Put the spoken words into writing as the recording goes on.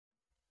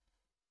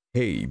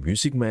Hey,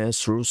 music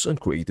maestros and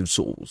creative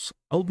souls.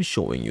 I'll be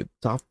showing you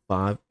top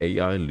 5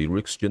 AI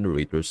lyrics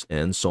generators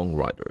and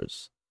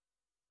songwriters.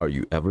 Are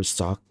you ever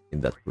stuck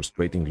in that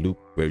frustrating loop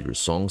where your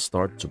songs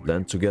start to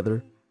blend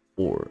together?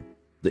 Or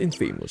the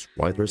infamous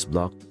writer's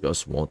block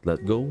just won't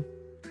let go?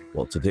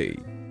 Well, today,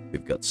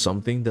 we've got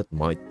something that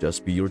might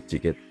just be your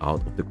ticket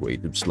out of the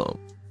creative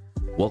slump.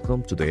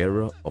 Welcome to the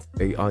era of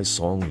AI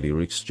song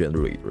lyrics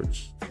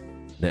generators.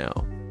 Now,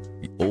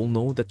 we all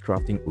know that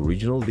crafting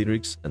original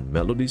lyrics and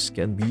melodies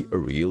can be a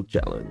real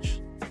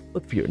challenge.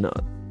 But fear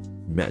not.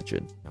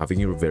 Imagine having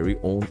your very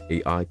own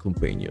AI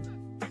companion,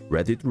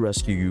 ready to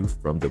rescue you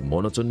from the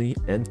monotony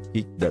and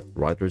kick that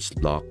writer's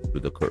block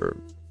to the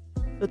curb.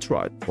 That's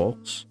right,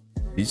 folks.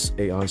 These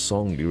AI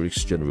song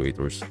lyrics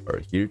generators are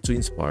here to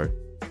inspire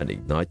and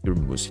ignite your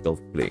musical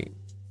flame.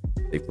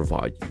 They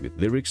provide you with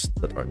lyrics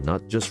that are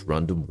not just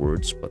random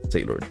words but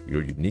tailored to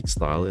your unique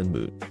style and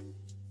mood.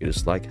 It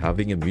is like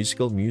having a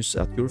musical muse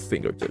at your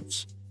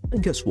fingertips.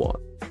 And guess what?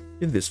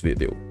 In this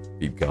video,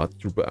 we've got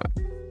your back.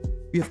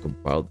 We have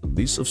compiled a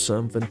list of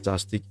some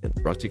fantastic and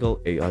practical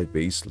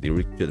AI-based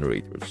lyric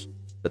generators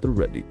that are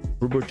ready to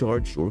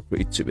turbocharge your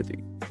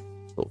creativity.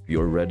 So if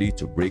you're ready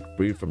to break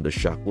free from the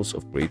shackles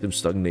of creative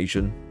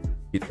stagnation,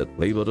 hit that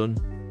play button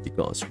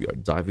because we are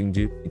diving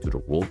deep into the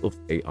world of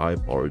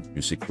AI-powered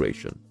music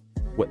creation.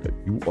 Whether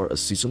you are a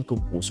seasoned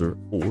composer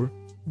or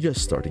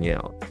just starting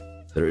out,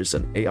 there is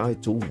an AI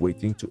tool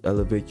waiting to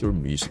elevate your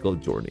musical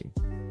journey.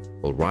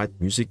 Alright,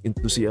 music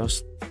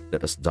enthusiasts,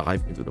 let us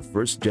dive into the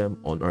first gem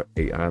on our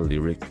AI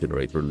lyric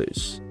generator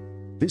list.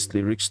 These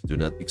lyrics do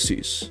not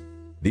exist.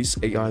 This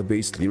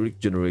AI-based lyric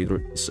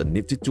generator is a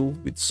nifty tool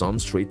with some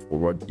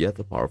straightforward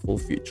yet powerful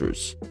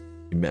features.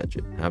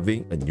 Imagine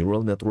having a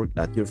neural network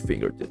at your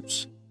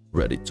fingertips,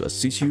 ready to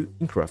assist you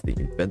in crafting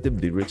inventive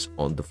lyrics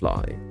on the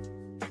fly.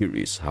 Here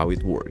is how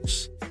it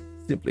works.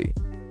 Simply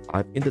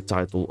type in the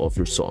title of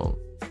your song.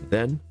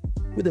 Then,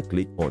 with a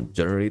click on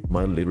Generate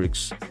My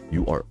Lyrics,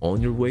 you are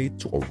on your way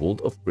to a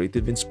world of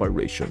creative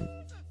inspiration.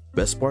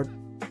 Best part,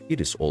 it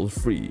is all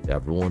free,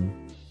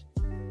 everyone.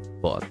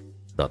 But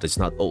that is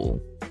not all.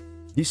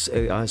 This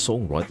AI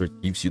songwriter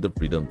gives you the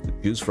freedom to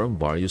choose from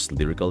various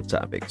lyrical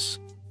topics.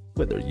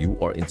 Whether you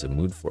are in the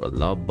mood for a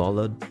love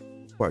ballad,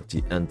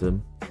 party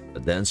anthem, a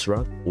dance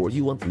rock, or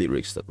you want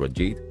lyrics that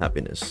radiate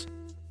happiness,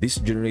 this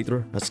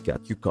generator has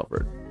got you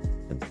covered.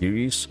 And here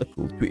is a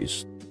cool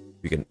twist.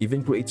 You can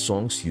even create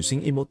songs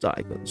using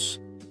emoticons.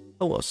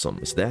 How awesome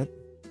is that?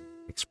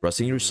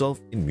 Expressing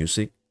yourself in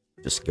music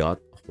just got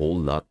a whole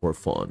lot more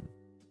fun.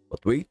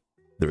 But wait,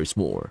 there is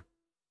more.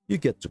 You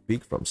get to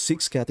pick from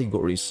 6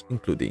 categories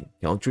including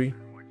country,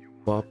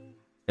 pop,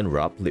 and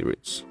rap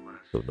lyrics.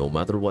 So no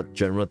matter what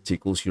genre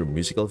tickles your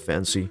musical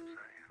fancy,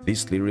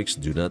 these lyrics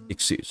do not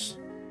exist,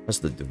 as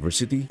the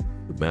diversity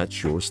to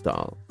match your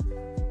style.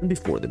 And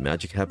before the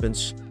magic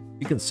happens,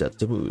 you can set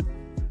the mood.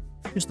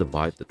 Here's the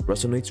vibe that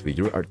resonates with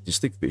your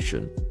artistic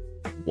vision.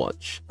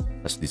 Watch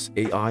as this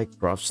AI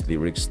crafts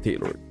lyrics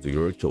tailored to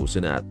your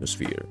chosen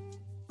atmosphere.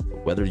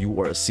 Whether you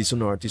are a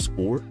seasoned artist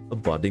or a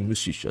budding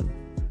musician,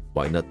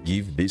 why not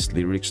give these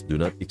lyrics do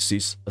not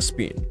exist a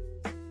spin?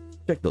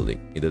 Check the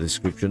link in the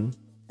description,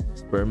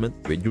 experiment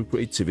with your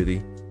creativity,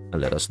 and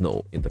let us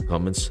know in the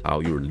comments how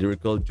your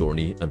lyrical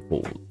journey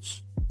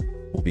unfolds.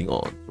 Moving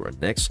on to our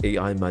next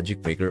AI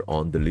magic maker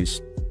on the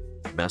list,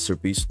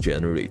 Masterpiece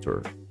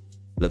Generator.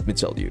 Let me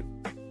tell you,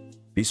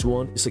 this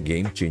one is a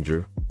game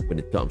changer when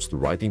it comes to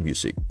writing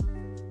music.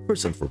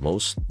 First and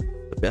foremost,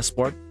 the best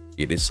part,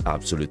 it is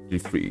absolutely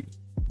free.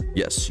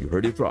 Yes, you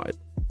heard it right.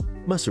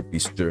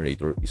 Masterpiece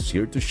Generator is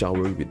here to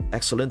shower with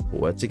excellent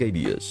poetic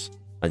ideas,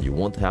 and you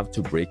won't have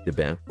to break the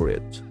bank for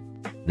it.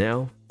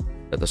 Now,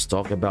 let us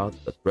talk about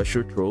the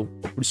treasure trove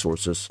of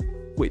resources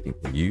waiting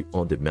for you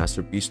on the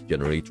Masterpiece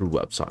Generator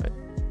website.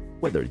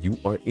 Whether you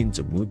are in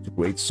the mood to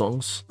create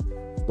songs,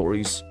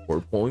 stories,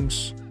 or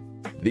poems,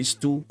 this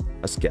tool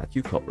has got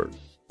you covered.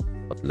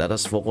 But let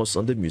us focus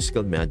on the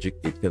musical magic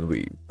it can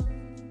weave.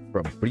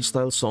 From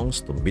freestyle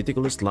songs to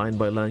meticulous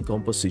line-by-line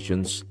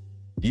compositions,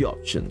 the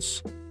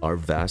options are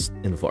vast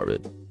and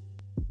varied.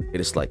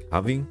 It is like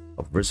having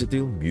a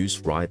versatile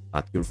muse right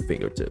at your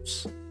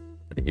fingertips.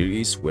 And here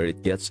is where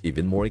it gets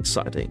even more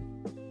exciting.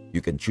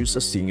 You can choose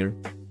a singer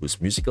whose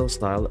musical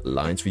style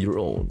aligns with your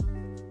own.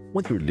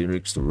 Want your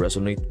lyrics to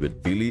resonate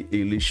with Billie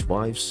Eilish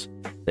vibes,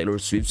 Taylor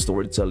Swift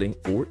storytelling,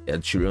 or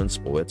Ed Sheeran's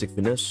poetic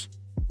finesse?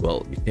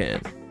 Well, you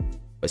can.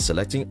 By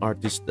selecting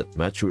artists that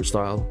match your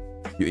style,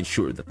 you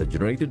ensure that the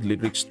generated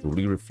lyrics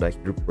truly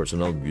reflect your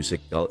personal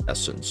musical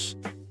essence.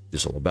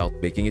 It's all about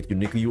making it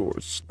uniquely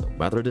yours, no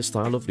matter the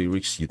style of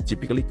lyrics you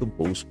typically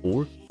compose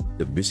or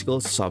the musical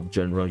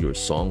subgenre your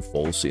song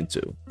falls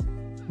into.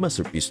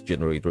 Masterpiece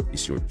Generator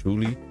is your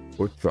truly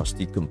or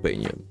trusty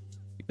companion.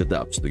 It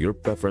adapts to your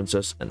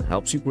preferences and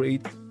helps you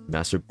create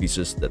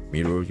masterpieces that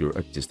mirror your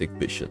artistic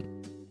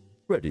vision.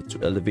 Ready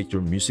to elevate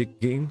your music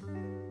game?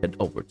 Head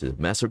over to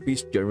the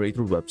Masterpiece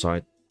Generator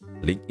website,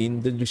 link in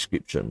the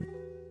description,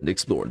 and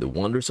explore the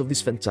wonders of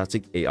this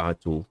fantastic AI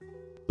tool.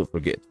 Don't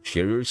forget to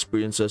share your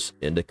experiences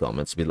in the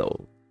comments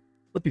below.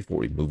 But before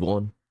we move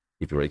on,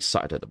 If you're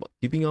excited about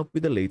keeping up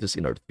with the latest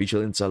in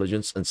artificial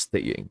intelligence and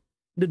staying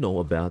in the know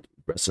about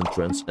recent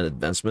trends and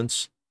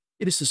advancements,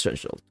 it is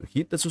essential to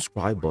hit the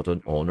subscribe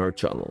button on our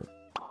channel.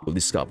 You'll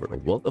discover a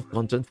wealth of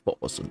content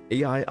focused on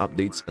AI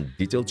updates and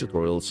detailed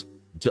tutorials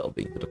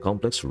delving into the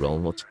complex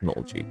realm of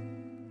technology.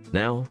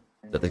 Now,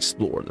 let's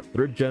explore the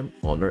third gem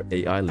on our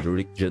AI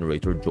lyric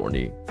generator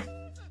journey: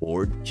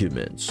 Bored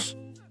Humans.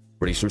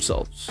 Brace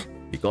yourselves,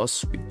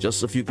 because with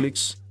just a few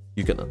clicks,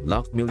 you can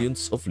unlock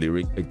millions of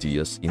lyric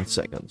ideas in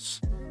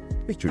seconds.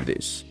 Picture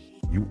this: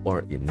 you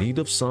are in need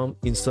of some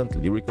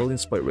instant lyrical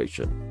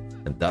inspiration,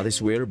 and that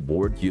is where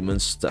Bored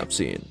Humans steps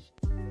in.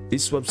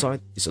 This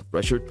website is a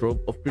treasure trove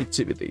of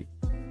creativity,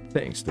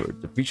 thanks to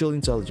artificial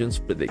intelligence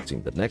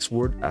predicting the next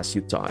word as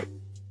you type,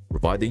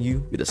 providing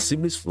you with a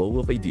seamless flow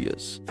of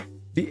ideas.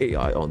 The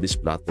AI on this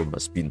platform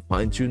has been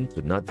fine-tuned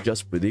to not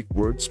just predict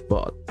words,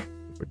 but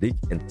to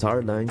predict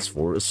entire lines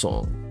for a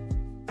song.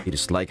 It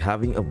is like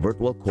having a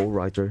virtual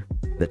co-writer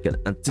that can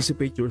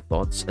anticipate your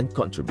thoughts and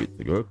contribute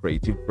to your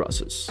creative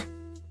process.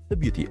 The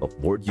beauty of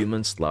Bored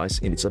Humans lies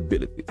in its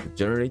ability to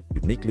generate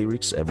unique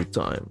lyrics every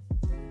time.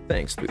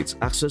 Thanks to its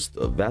access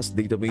to a vast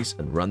database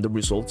and random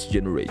results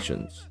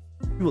generations,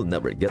 you will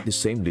never get the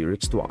same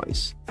lyrics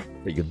twice.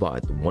 Say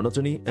goodbye to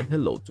monotony and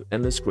hello to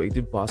endless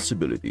creative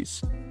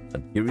possibilities.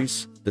 And here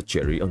is the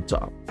cherry on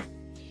top: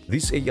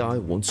 this AI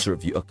won't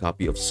serve you a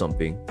copy of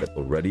something that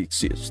already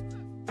exists.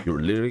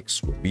 Your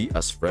lyrics will be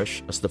as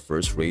fresh as the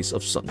first rays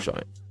of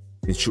sunshine,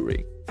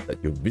 ensuring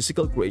that your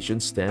musical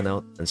creations stand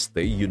out and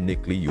stay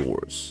uniquely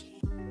yours.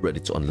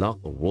 Ready to unlock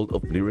a world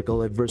of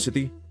lyrical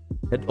diversity?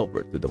 Head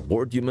over to the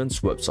Bored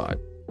Humans website,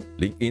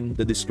 link in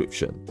the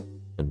description,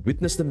 and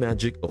witness the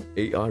magic of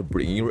AI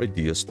bringing your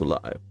ideas to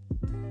life.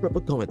 Drop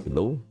a comment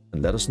below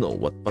and let us know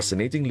what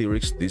fascinating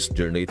lyrics this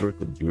generator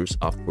conjures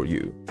up for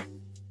you.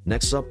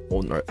 Next up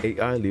on our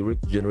AI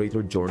lyric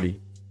generator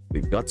journey,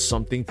 we've got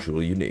something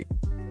truly unique: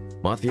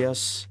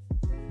 Matthias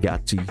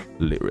Gatti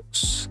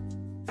lyrics.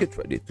 Get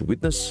ready to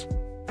witness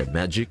the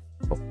magic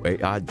of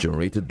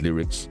AI-generated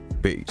lyrics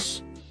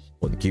based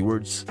on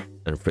keywords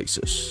and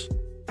phrases.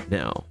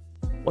 Now,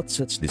 what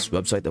sets this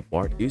website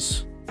apart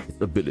is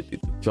its ability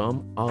to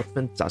jump out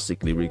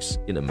fantastic lyrics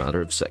in a matter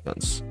of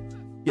seconds.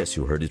 Yes,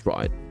 you heard it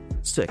right.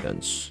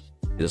 Seconds.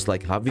 It is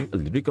like having a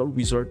lyrical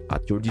wizard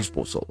at your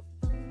disposal,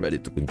 ready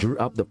to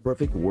conjure up the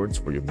perfect words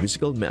for your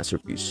musical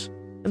masterpiece.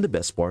 And the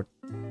best part,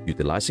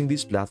 utilizing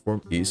this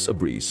platform is a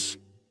breeze.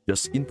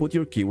 Just input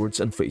your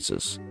keywords and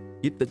phrases,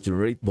 hit the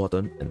generate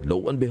button, and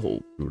lo and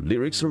behold, your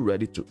lyrics are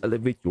ready to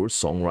elevate your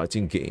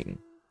songwriting game.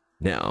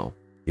 Now,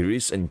 here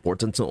is an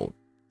important note.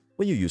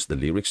 When you use the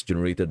lyrics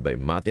generated by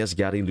Matthias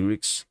Gatti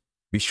lyrics,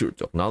 be sure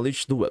to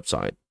acknowledge the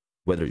website.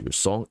 Whether your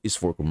song is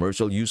for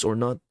commercial use or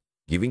not,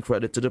 giving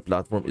credit to the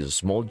platform is a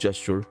small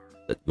gesture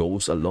that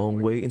goes a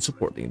long way in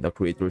supporting the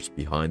creators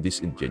behind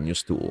this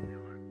ingenious tool.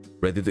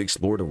 Ready to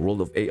explore the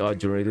world of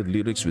AI-generated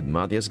lyrics with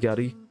Matthias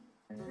Gatti?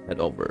 Head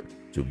over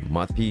to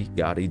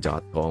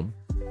mathigatti.com,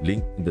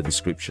 link in the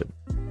description,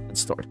 and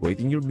start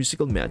creating your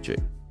musical magic.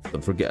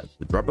 Don't forget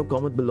to drop a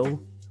comment below,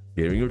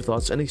 sharing your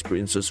thoughts and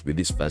experiences with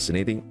this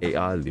fascinating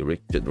AI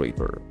lyric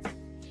generator.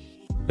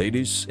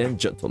 Ladies and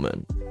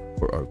gentlemen,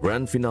 for our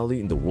grand finale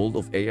in the world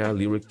of AI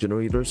lyric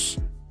generators,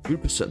 we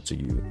present to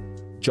you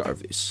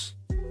Jarvis.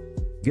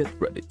 Get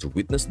ready to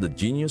witness the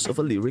genius of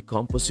a lyric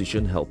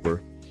composition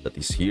helper that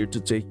is here to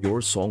take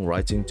your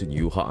songwriting to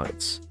new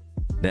heights.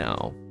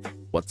 Now,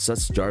 what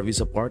sets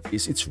Jarvis apart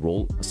is its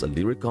role as a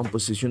lyric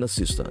composition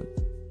assistant.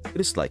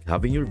 It is like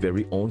having your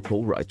very own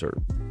co-writer,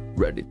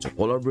 ready to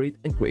collaborate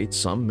and create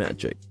some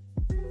magic.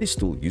 This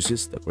tool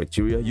uses the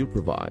criteria you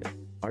provide: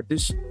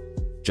 artist,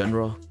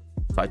 genre,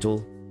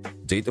 title,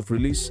 date of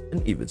release,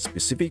 and even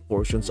specific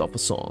portions of a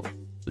song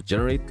to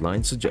generate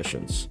line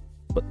suggestions.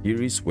 But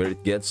here is where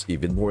it gets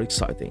even more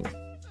exciting.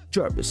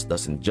 Jarvis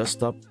doesn't just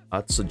stop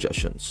at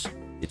suggestions.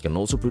 It can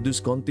also produce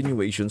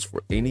continuations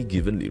for any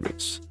given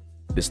lyrics.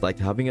 It is like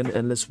having an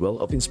endless well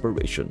of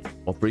inspiration,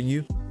 offering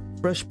you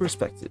fresh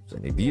perspectives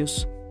and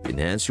ideas to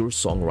enhance your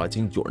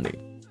songwriting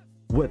journey.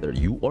 Whether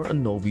you are a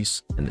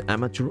novice, an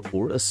amateur,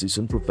 or a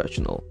seasoned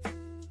professional,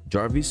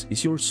 Jarvis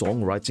is your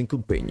songwriting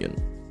companion.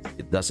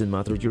 It doesn't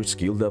matter your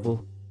skill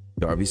level,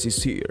 Jarvis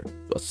is here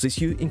to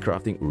assist you in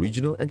crafting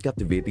original and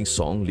captivating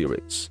song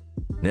lyrics.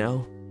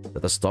 Now,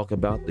 let us talk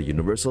about the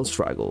universal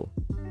struggle: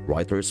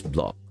 writer's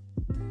block.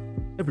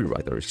 Every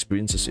writer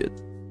experiences it,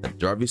 and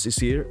Jarvis is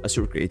here as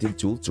your creative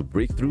tool to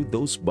break through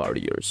those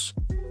barriers.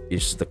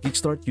 It's the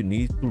kickstart you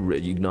need to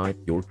reignite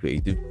your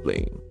creative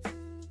flame.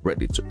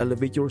 Ready to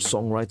elevate your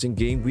songwriting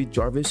game with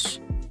Jarvis?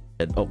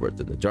 Head over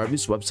to the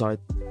Jarvis website,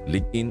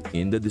 link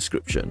in the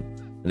description,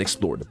 and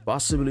explore the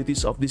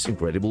possibilities of this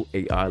incredible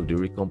AI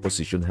lyric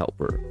composition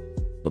helper.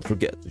 Don't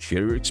forget to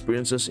share your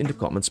experiences in the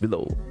comments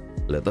below.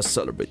 Let us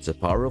celebrate the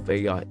power of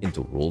AI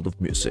into the world of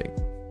music.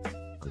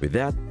 And with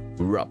that,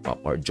 we wrap up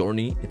our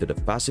journey into the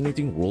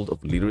fascinating world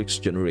of lyrics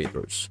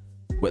generators.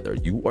 Whether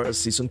you are a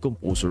seasoned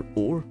composer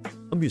or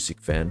a music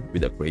fan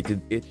with a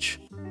creative itch,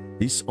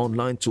 these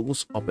online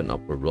tools open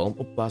up a realm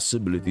of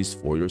possibilities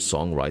for your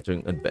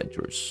songwriting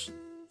adventures.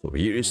 So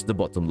here is the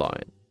bottom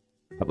line.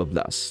 Have a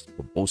blast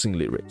composing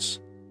lyrics.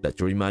 Let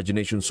your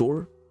imagination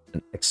soar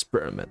and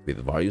experiment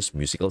with various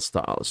musical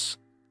styles.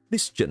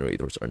 These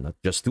generators are not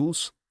just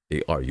tools,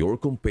 they are your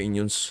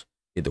companions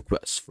in the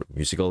quest for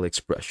musical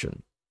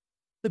expression.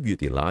 The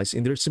beauty lies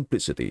in their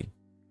simplicity.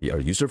 They are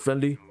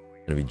user-friendly,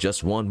 and with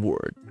just one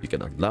word, you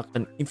can unlock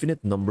an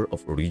infinite number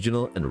of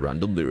original and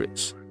random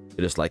lyrics.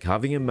 It is like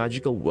having a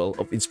magical well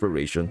of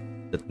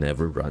inspiration that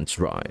never runs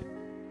dry.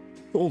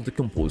 To all the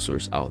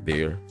composers out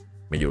there,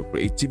 may your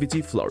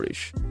creativity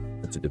flourish.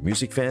 And to the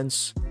music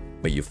fans,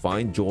 may you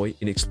find joy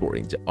in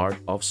exploring the art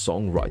of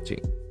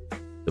songwriting.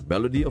 The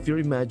melody of your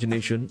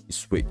imagination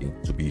is waiting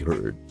to be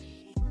heard.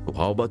 So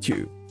how about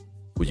you?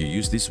 Would you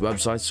use these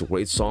websites to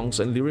create songs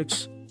and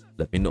lyrics?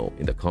 Let me know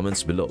in the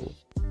comments below.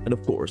 And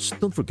of course,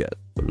 don't forget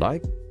to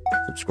like,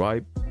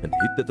 subscribe, and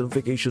hit the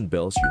notification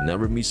bell so you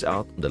never miss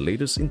out on the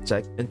latest in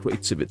tech and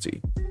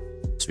creativity.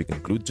 As we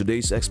conclude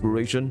today's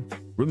exploration,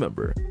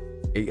 remember,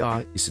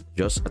 AI isn't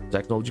just a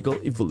technological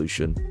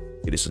evolution,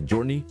 it is a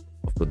journey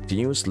of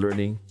continuous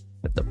learning,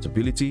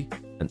 adaptability,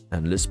 and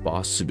endless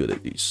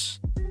possibilities.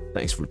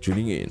 Thanks for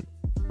tuning in.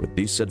 For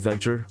this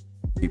adventure,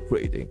 keep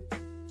creating,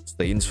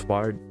 stay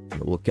inspired,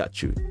 and we'll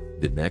catch you in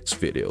the next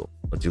video.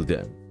 Until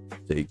then,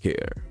 take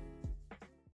care.